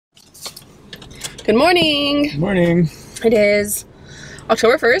Good morning! Good morning! It is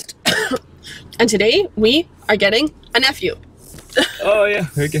October 1st, and today we are getting a nephew. Oh yeah,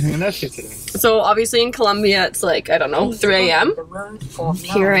 we're getting a nephew today. So obviously in Colombia it's like, I don't know, 3 a.m.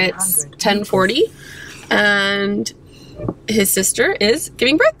 Here it's 10:40, and his sister is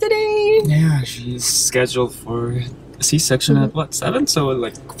giving birth today. Yeah, she's scheduled for a C-section at what, 7? So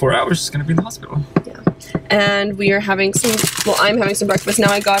like 4 hours she's gonna be in the hospital. Yeah. And we are having some, well, I'm having some breakfast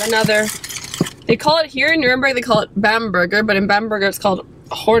now. I got another, they call it here in Nuremberg, they call it Bamberger, but in Bamberger it's called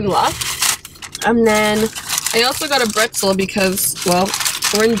Hornla. And then I also got a bretzel because, well,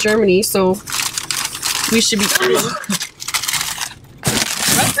 we're in Germany, so we should be eating.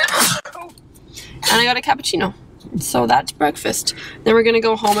 And I got a cappuccino. So that's breakfast. Then we're gonna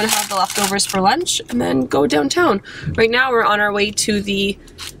go home and have the leftovers for lunch and then go downtown. Right now we're on our way to the...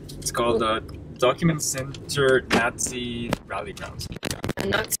 It's called Document Center Nazi Rally Grounds. A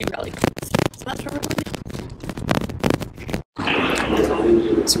Nazi rally. So that's where we're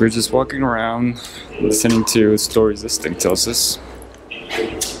going. So we're just walking around, listening to stories this thing tells us.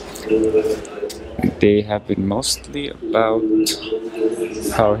 They have been mostly about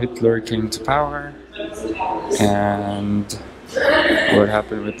how Hitler came to power and what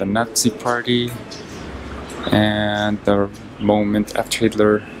happened with the Nazi party and the moment after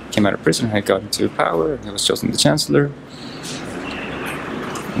Hitler came out of prison and got into power and he was chosen the chancellor,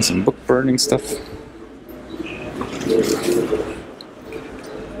 and some book burning stuff.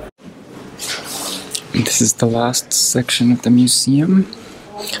 This is the last section of the museum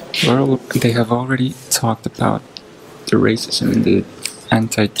where they have already talked about the racism and the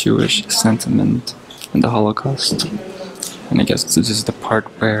anti-Jewish sentiment and the Holocaust. And I guess this is the part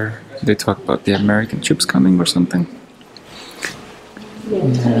where they talk about the American troops coming or something.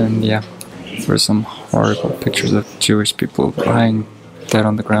 And yeah, there are some horrible pictures of Jewish people lying dead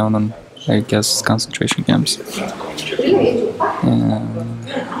on the ground on, I guess, concentration camps. And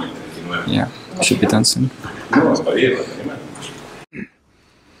yeah, should be done soon.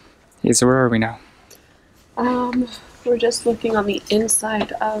 Yeah, so where are we now? We're just looking on the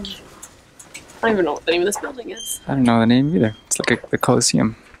inside of... I don't even know what the name of this building is. I don't know the name either. It's like the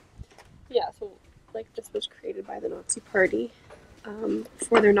Colosseum. Yeah, so like this was created by the Nazi Party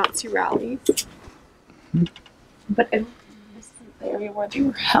for their Nazi rally. Mm-hmm. But I don't think this is the area where they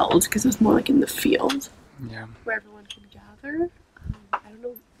were held, because it was more like in the field. Yeah. Where everyone can gather. I don't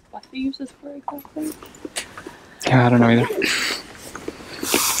know what they use this for exactly. Yeah, I don't know either.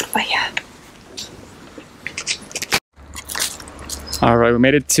 But yeah. Alright, we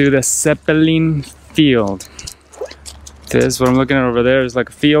made it to the Zeppelin field. This, what I'm looking at over there, is like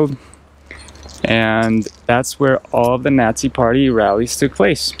a field. And that's where all of the Nazi Party rallies took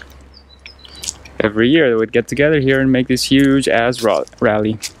place. Every year they would get together here and make this huge ass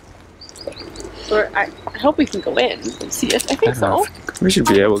rally. I hope we can go in and see it. I think so. We should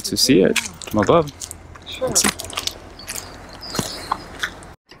be able to see it from above. Sure.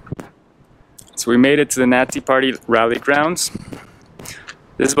 So we made it to the Nazi Party rally grounds.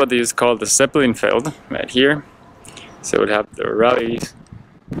 This is what they used to call the Zeppelin field, right here. So it would have the rallies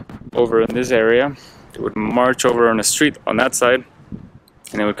over in this area. They would march over on a street on that side,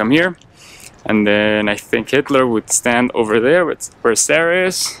 and they would come here. And then I think Hitler would stand over there where Sara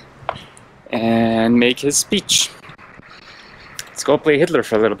is and make his speech. Let's go play Hitler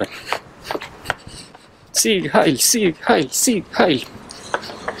for a little bit. Sieg Heil, Sieg Heil, Sieg Heil.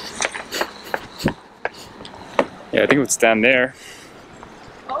 Yeah, I think he would stand there.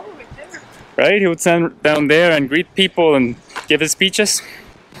 Oh, right there. Right? He would stand down there and greet people and give his speeches.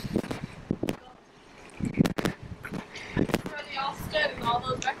 Where they all stood in all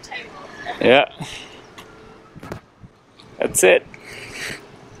those rectangles. Yeah. That's it.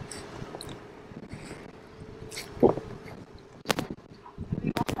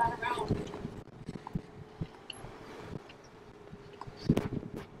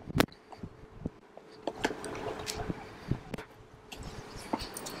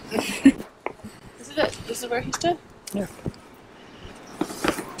 This is it. This is where he stood? Yeah.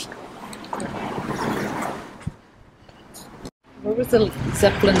 Where was the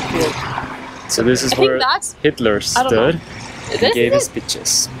Zeppelin field? So this is where Hitler stood and gave his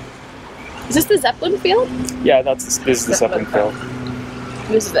speeches. Is this the Zeppelin field? Yeah, this is the Zeppelin field.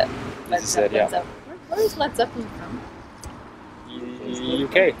 This is it. This is it, yeah. Where is Led Zeppelin from? The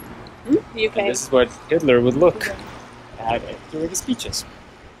UK. The UK. And this is what Hitler would look at during his speeches.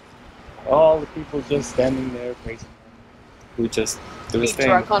 All the people just standing there praising him, who just do his thing.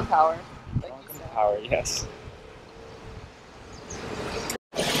 Drunk on power. Drunk on power, yes.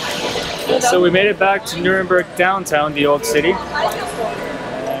 So we made it back to Nuremberg downtown, the old city.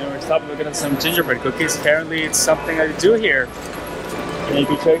 And we're stop looking at some gingerbread cookies. Apparently it's something I do here.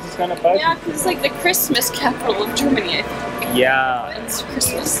 Maybe Tracy's gonna buy. Yeah, because it's like the Christmas capital of Germany, I think. Yeah. It's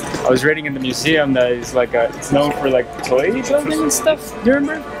Christmas. I was reading in the museum that it's like it's known for like toy building and stuff,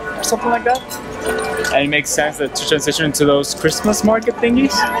 Nuremberg, or something like that. And it makes sense that to transition into those Christmas market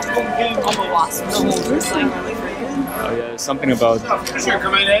thingies. All the wasps. Oh yeah, something about this.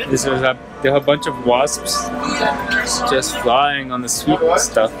 They have a bunch of wasps just flying on the sweet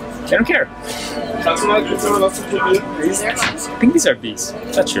stuff. They don't care. I think these are bees.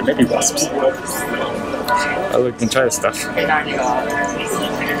 Not sure, maybe wasps. Oh, we can try this stuff.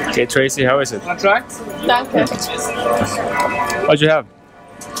 Okay, Tracy, how is it? Danke. What'd you have?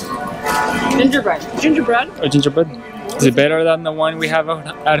 Gingerbread. Gingerbread? Oh, gingerbread. Is it better than the one we have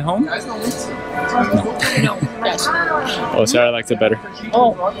at home? No. Yes. Oh, Sarah likes it better.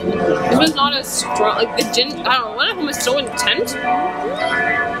 Oh. This one's not as strong. Like the gin. I don't know. One at home is so intense.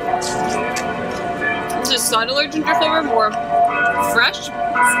 It's a subtler ginger flavor, more fresh,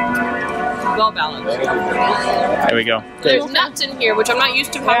 well balanced. There we go. There's nuts in here, which I'm not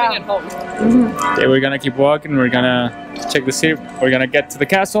used to having at home. Okay, we're gonna keep walking. We're gonna check the city. We're gonna get to the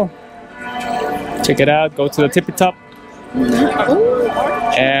castle. Check it out. Go to the tippy top.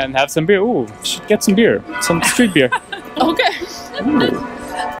 And have some beer. Ooh, should get some beer. Some street beer. Okay.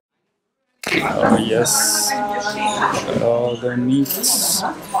 Oh yes. All the meats.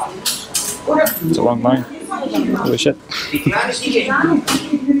 It's a long line. Holy shit. He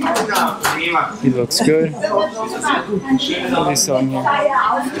looks good. What are they selling here? I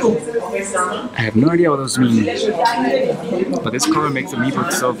have no idea what those mean. But this color makes the meat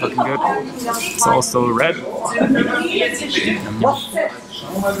look so fucking good. It's also red.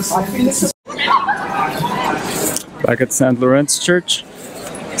 Back at St. Lawrence Church.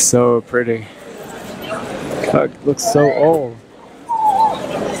 So pretty. Fuck, it looks so old.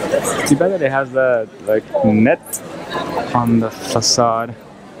 Too bad that it has that like net on the facade.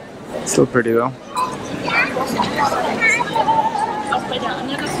 Still pretty though.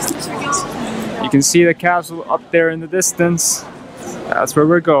 You can see the castle up there in the distance. That's where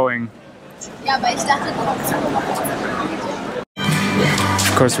we're going.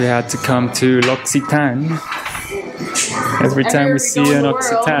 Of course we had to come to L'Occitane. Every time we see an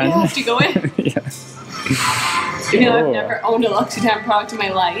Occitan. We have to go in. Yeah. You know, I've never owned a L'Occitane product in my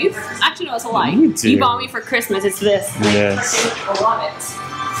life. Actually, no, it's a lie. You bought me for Christmas. It's this. Yes. I love it.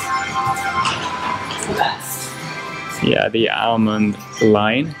 It's the best. Yeah, the almond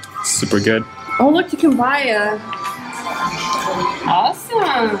line. Super good. Oh, look, you can buy a... Awesome.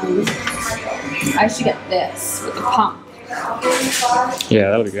 I should get this with the pump. Yeah,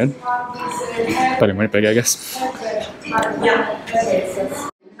 that'll be good. But in Winnipeg, I guess.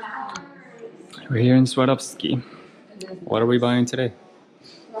 We're here in Swarovski. What are we buying today?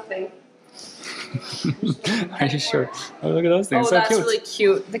 Nothing. Are you sure? Oh, look at those things. Oh, So that's cute. really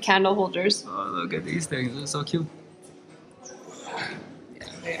cute. The candle holders. Oh, look at these things. They're so cute.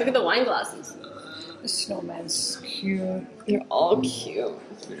 Look at the wine glasses. The snowman's cute. They're all cute.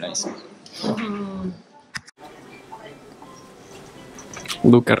 Very nice.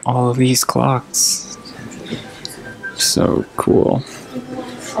 Look at all of these clocks. So cool.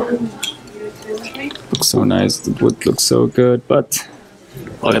 Looks so nice. The wood looks so good, but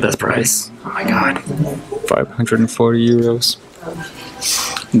look at this price. Oh my god. 540 euros.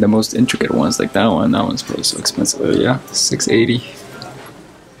 The most intricate ones like that one's probably so expensive. Yeah, 680.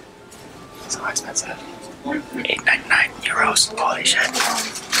 So expensive. 899 euros. Holy shit.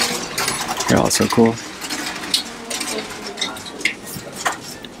 They're all so cool.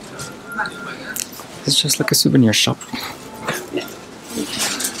 It's just like a souvenir shop.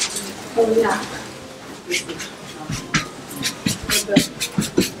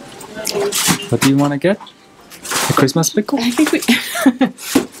 What do you want to get? A Christmas pickle? I think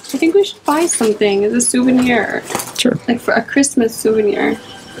we should buy something as a souvenir. Sure. Like for a Christmas souvenir.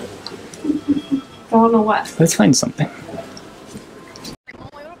 I don't know what. Let's find something.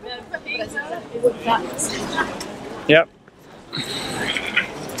 Yep.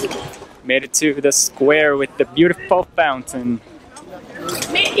 Made it to the square with the beautiful fountain.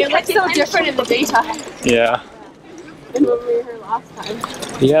 It looks so different in the daytime Yeah. than when we were here last time.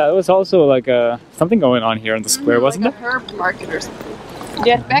 Yeah, it was also like something going on here in the square, wasn't like it? a herb market or something.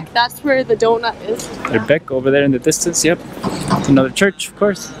 Yeah, Beck, that's where the donut is. Beck over there in the distance, yep. Another church, of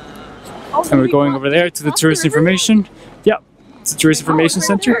course. Oh, And we're going over there to the tourist information. Yep, it's a tourist information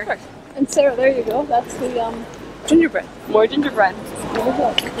center. Perfect. And Sarah, there you go. That's the gingerbread. More gingerbread.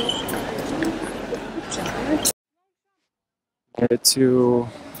 Headed to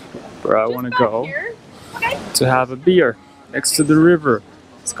where I want to go Here. to have a beer next to the river.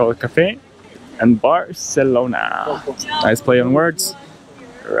 It's called Cafe and Barcelona. Nice play on words.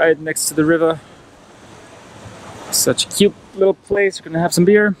 Right next to the river. Such a cute little place. We're gonna have some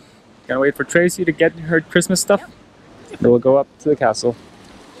beer. Gonna wait for Tracy to get her Christmas stuff. Then we'll go up to the castle.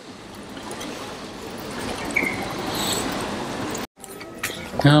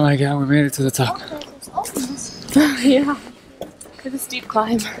 Oh my god, we made it to the top. Yeah. It's a steep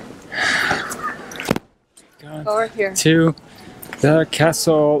climb. Over here. To the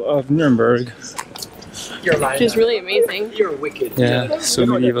castle of Nuremberg. Which is really amazing. You're wicked. Yeah, so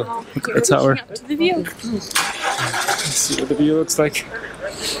medieval. Look at the tower. To the view. Let's see what the view looks like.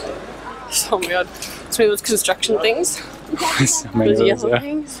 Oh my god. It's one of those construction things. It's amazing, Those yellow yeah.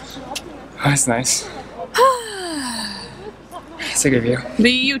 things. Oh, that's nice. It's a good view.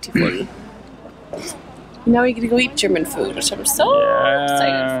 Beautiful. Now we get to go eat German food, which I'm so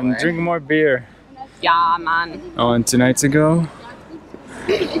excited And for. drink more beer. Yeah, man. Oh, and 2 nights ago,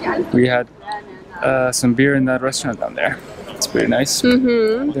 we had some beer in that restaurant down there. It's pretty nice.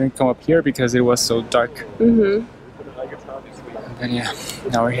 Mm-hmm. Didn't come up here because it was so dark. Mm-hmm. And then yeah,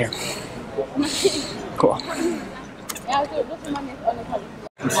 now we're here. Cool.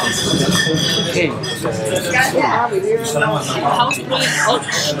 Hey.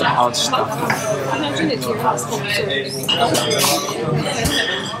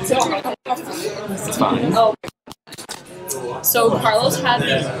 It's fine. So Carlos had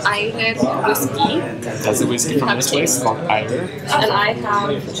Eiler whiskey, That's a whiskey from this place called Eiler. and I have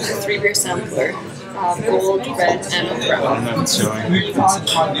a 3-beer sampler. Gold, red, and brown. I don't know if it's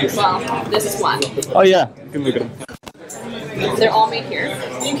showing. Well, this is one. Oh yeah, you can look at them. They're all made here.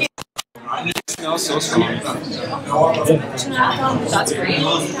 It smells so strong. That's great.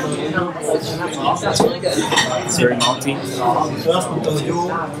 That's really good. It's very malty.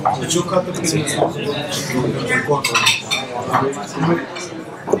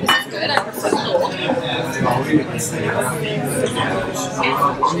 Good. I prefer gold.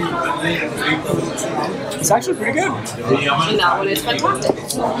 It's actually pretty good. And that one is fantastic.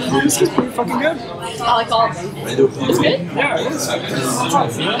 This is pretty fucking good. I like all of them. It's good? Yeah, it is.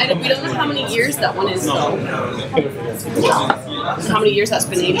 We don't know how many years that one is though. How many years that's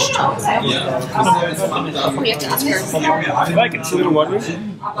been aged. We have to ask her. I like it. It's a little watery.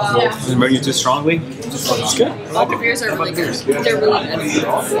 Yeah. Doesn't burn you too strongly. It's good. All the beers are really good. They're really good.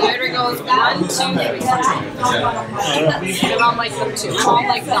 The order goes 1, 2, 3. My mom likes them too. My mom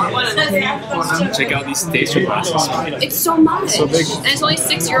likes that one. And Check out these taster glasses. it's so much. So big. And it's only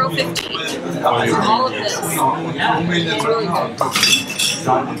 €6.50 for all of this. It's really good.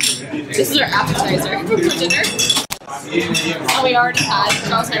 This is our appetizer for dinner. And we already had,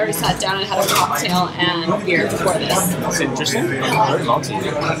 Charles and I already sat down and had a cocktail and beer before this. It's interesting. Very malty.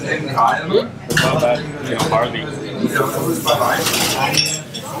 Not that, barley. I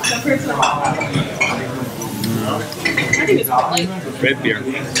think it's quite light. Red beer.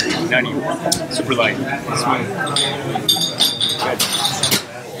 Nutty. Super light. Smooth. Good.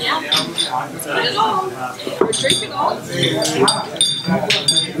 Yeah. Not at all. We're drinking all.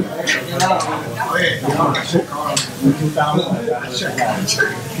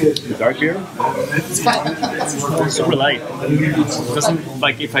 The dark beer? It's fine. Super light. It doesn't,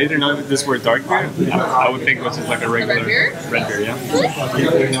 like, if I didn't know this were dark beer, I would think it was just like a regular red beer? yeah.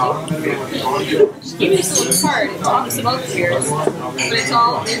 Even just a little card, it talks about the beers, but it's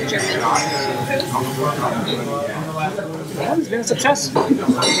all in German. Well, it's been a success.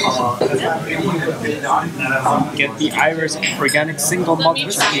 Get the Irish organic single malt Let me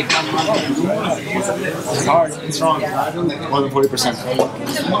whiskey. try. It's hard, it's strong. More than 40%.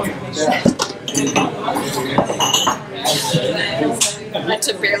 I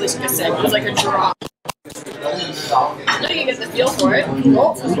took barely took a sip. It was like a drop. Now you can get the feel for it.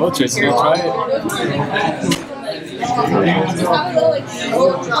 Go, Tracy, try it. It's not a little like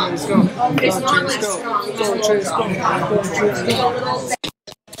little drop. It's not like strong, just a little drop.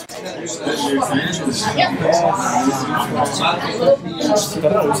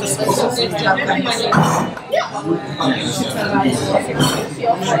 Alright.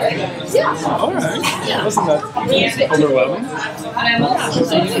 Wasn't that overwhelming?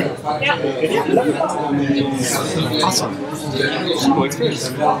 Awesome. Cool experience.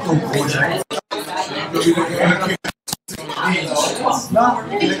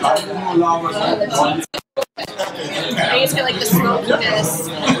 I just get like the smokiness.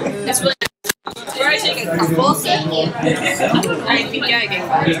 It's really where I take a couple sips. I think yeah, I get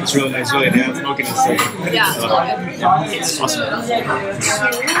one. It's really nice, really nice. Smoking is sick. Yeah, it's really good. Awesome.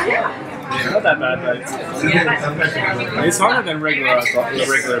 Not that bad, but it's harder than regular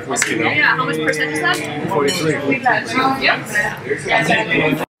whiskey though. Yeah, how much percent is that? 43.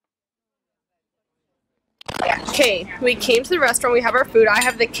 Okay, we came to the restaurant, we have our food. I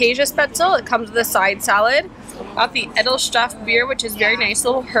have the Käse Spätzle, it comes with a side salad. Got the Edelstoff beer, which is very nice,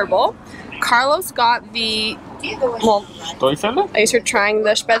 little herbal. Carlos got the, well, I guess you're trying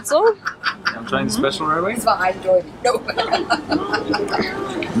the Spätzle. I'm trying the special right away.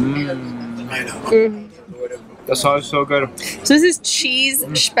 That sauce is so good. So this is cheese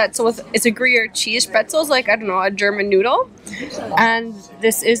Spätzle with, it's a Gruyere cheese Spätzle, like, I don't know, a German noodle. And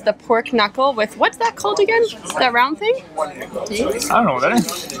this is the pork knuckle with, what's that called again? That round thing? I don't know what that is.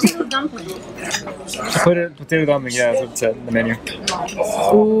 Potato dumpling. Potato dumpling, yeah, that's what it said in the menu.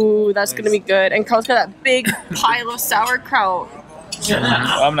 Ooh, that's gonna be good. And Carlos got that big pile of sauerkraut.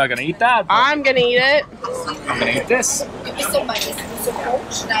 I'm not gonna eat that. I'm gonna eat it. I'm gonna eat this.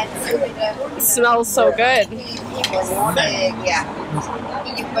 It smells so good.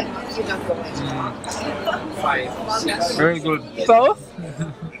 Very good. Both?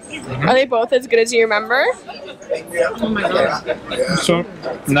 Are they both as good as you remember? Oh my god. So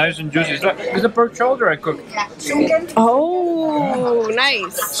nice and juicy. It's a pork shoulder I cooked. Oh,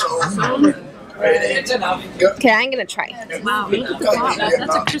 nice. Okay, I'm gonna try. Wow, look at the top.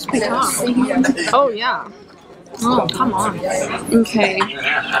 That's a crispy top. Oh, yeah. Oh, come on. Okay. I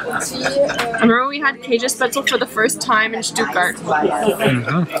remember we had Käse Spätzle for the first time in Stuttgart.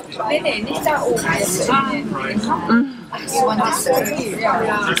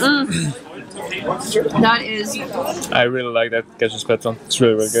 That is I really like that Käse Spätzle. It's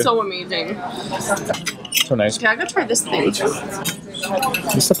really, really good. so amazing. So nice. Okay, I gotta try this thing.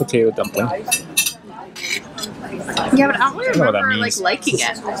 It's a potato dumpling. Yeah, but I don't really know what that remember means. liking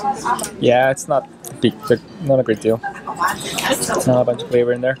it. Yeah, it's not not a great deal. It's not a bunch of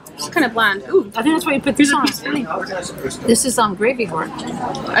flavor in there. It's kind of bland. Ooh, I think that's why you put this on. This is gravy for it.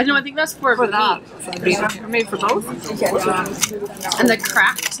 I know. I think that's for that. meat. For the beef. Or maybe for both. And the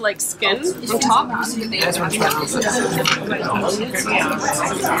cracked like skin on top.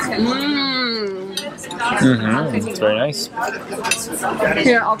 It's very nice.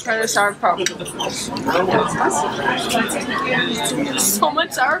 Here, I'll try the sauerkraut. So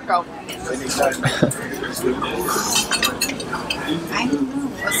much sauerkraut.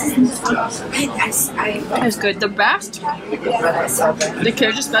 It's good. The best. The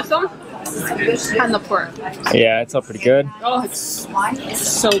Käse Spätzle and the pork. Yeah, it's all pretty good. Oh, it's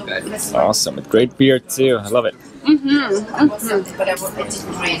so good. Awesome. With great beer too. I love it.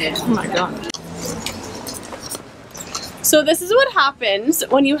 Oh my god. So this is what happens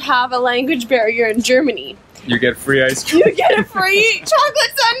when you have a language barrier in Germany. You get free ice cream. You get a free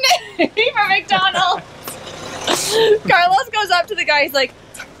chocolate sundae from McDonald's. Carlos goes up to the guy, he's like,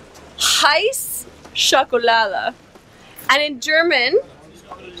 Heiß Schokolade. And in German,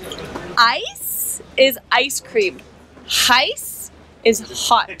 ice is ice cream. Heiß is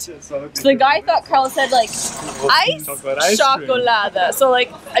hot. So the guy thought Carlos said like, ice chocolate. So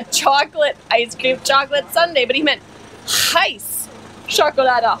like a chocolate ice cream, chocolate sundae, but he meant heiß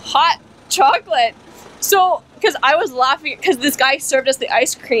chocolate, hot chocolate. So, because I was laughing, because this guy served us the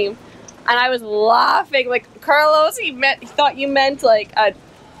ice cream, and I was laughing, like, Carlos, he thought you meant, like, a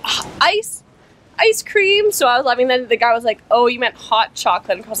ice cream, so I was laughing, then the guy was like, oh, you meant hot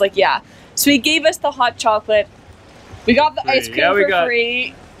chocolate, and I was like, yeah. So he gave us the hot chocolate, we got the ice cream for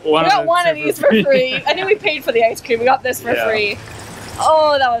free, we got one of these for free, I knew we paid for the ice cream, we got this for free.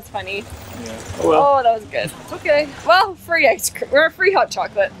 Oh, that was funny. Yeah. Well, oh, that was good. Okay. Well, free ice cream or free hot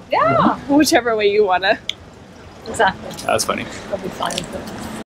chocolate. Yeah. Whichever way you wanna. Exactly. That's funny. I'll be fine with it.